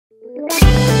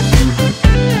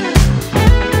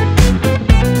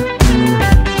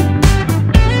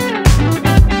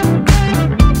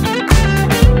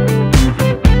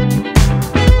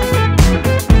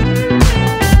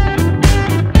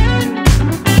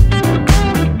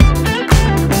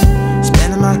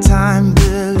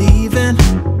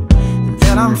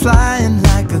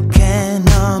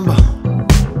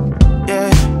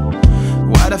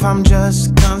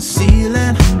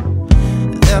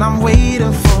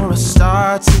for a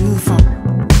star to fall.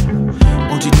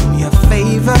 Won't you do me a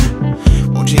favor?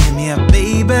 Won't you hit me up,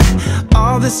 baby?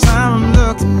 All this time I'm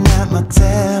looking at my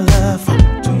telephone,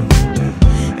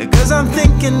 'cause I'm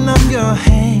thinking of your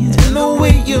hands and the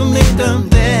way you make them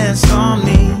dance on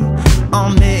me, on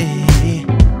me.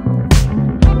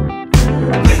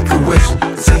 Make a wish,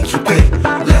 take your pick,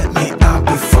 let me out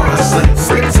before I slip.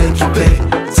 Take your pick,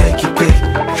 take your pick,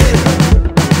 hit it.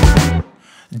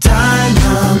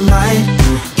 Dynamite,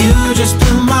 you just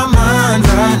blew my mind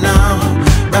right now,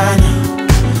 right now,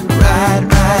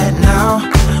 right now.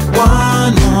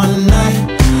 One more night,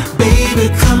 baby,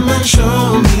 come and show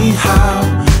me how,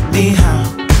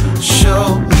 show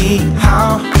me how.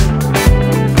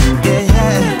 Yeah,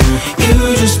 yeah, you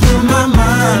just blew my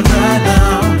mind right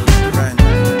now.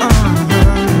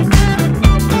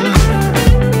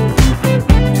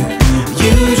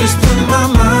 You just blew my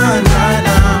mind right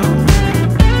now.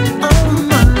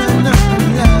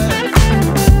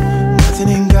 Nothing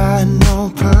ain't got no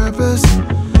purpose.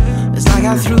 It's like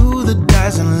I threw the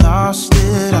dice and lost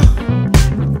it all.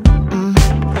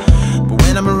 But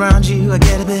when I'm around you, I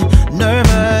get a bit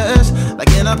nervous,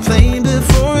 like in a plane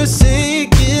before it's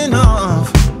taking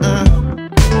off.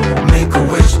 Make a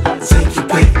wish, take your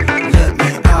pick, let me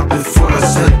out before I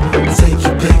slip. Take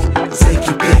your pick, take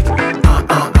your pick.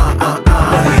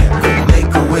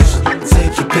 Make a wish,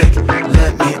 take your pick,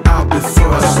 let me out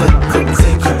before I slip.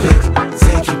 Take your pick,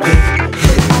 take your pick,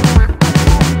 hit.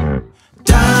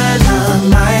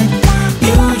 Dynamite,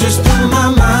 you just blew my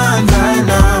mind right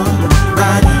now,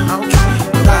 right now,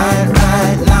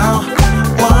 right now.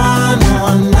 One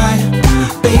more night,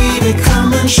 baby, come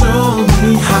and show me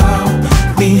how,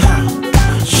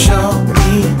 show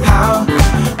me how.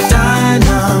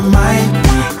 Dynamite,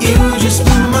 you just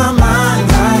blew my mind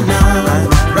right now,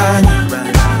 right now,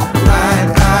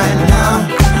 right now.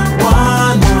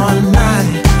 One more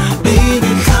night,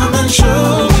 baby, come and show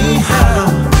me how,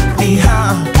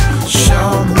 show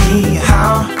me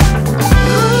how.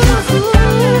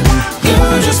 You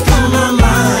just blew my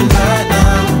mind right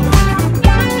now.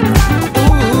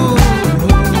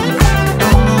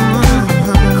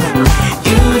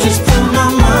 You just blew my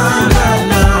mind right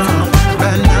now,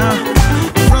 right now,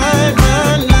 right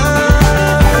now.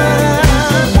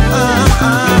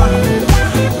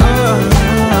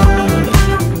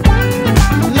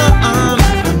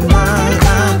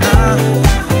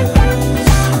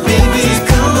 Baby,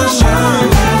 come and show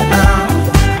me now,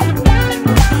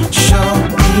 show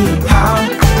me how.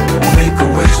 Make a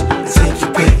wish, take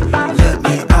your pick, let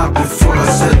me out before I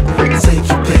slip. Take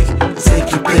your pick, take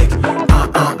your pick,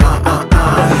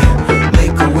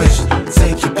 Make a wish,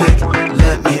 take your pick,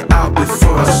 let me out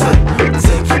before I slip.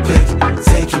 Take your pick,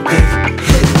 take your pick,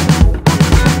 hit.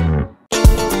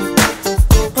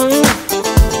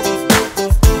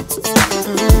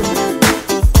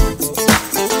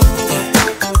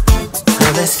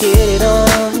 Well, let's get it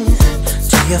on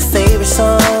to your favorite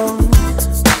song.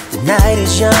 The night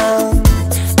is young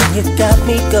and you got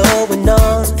me going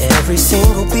on every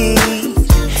single beat.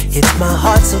 Hits my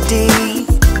heart so deep.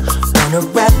 Wanna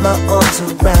wrap my arms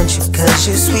around you, 'cause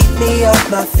you sweep me off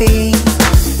my feet.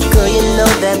 Girl, you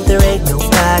know that there ain't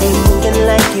nobody moving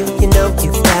like you. You know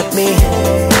you got me.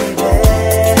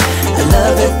 I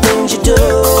love the things you do.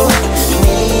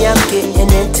 Maybe I'm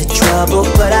getting into trouble,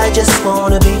 but I just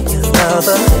wanna be your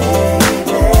lover.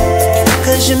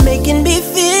 'Cause you're making me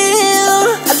feel.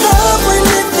 I love when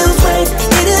it feels right.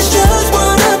 It is just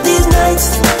one of these nights.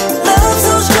 Love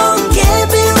so strong, can't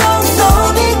be wrong,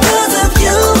 all because of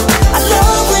you. I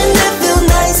love when it feels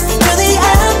nice. You're the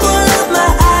apple of my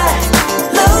eye.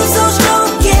 Love so strong,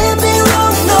 can't be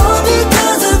wrong, all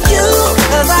because of you.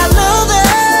 'Cause I love it.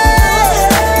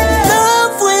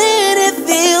 Love when it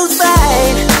feels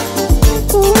right.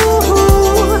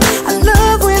 Ooh, I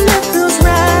love when it feels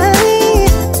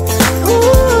right.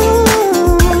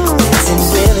 Ooh, dancing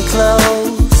really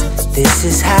close. This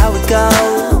is how it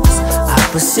goes.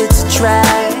 Opposites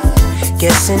attract.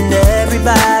 Guessing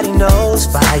everybody knows.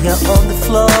 Fire on the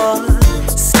floor,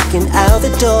 sneaking out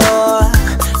the door.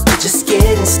 We're just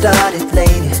getting started,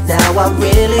 lady. Now I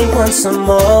really want some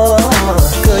more.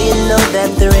 Girl, you know that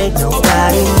there ain't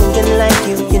nobody moving like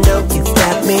you. You know you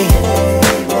got me.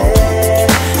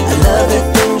 I love the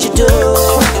things you do.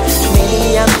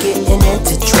 Maybe I'm getting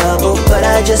into trouble, but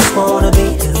I just wanna be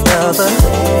your lover.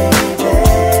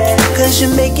 'Cause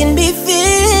you're making me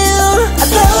feel. I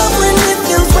love when it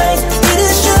feels right. It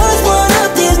is just one of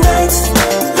these nights.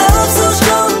 Love so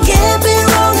strong, can't be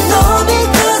wrong, all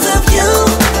because of you.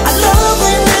 I love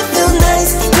when it feels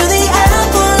nice. You're the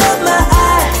apple of my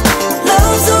eye.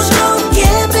 Love so strong,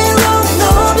 can't be wrong,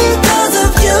 all because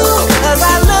of you. 'Cause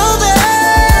I love it.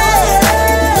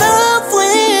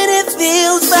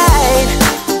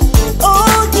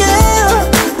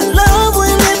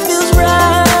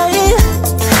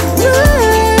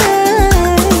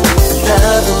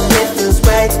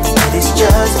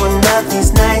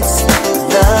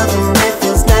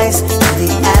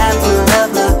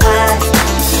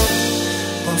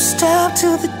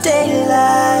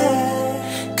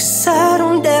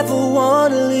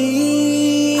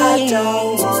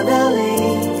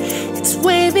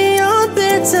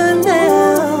 tonight.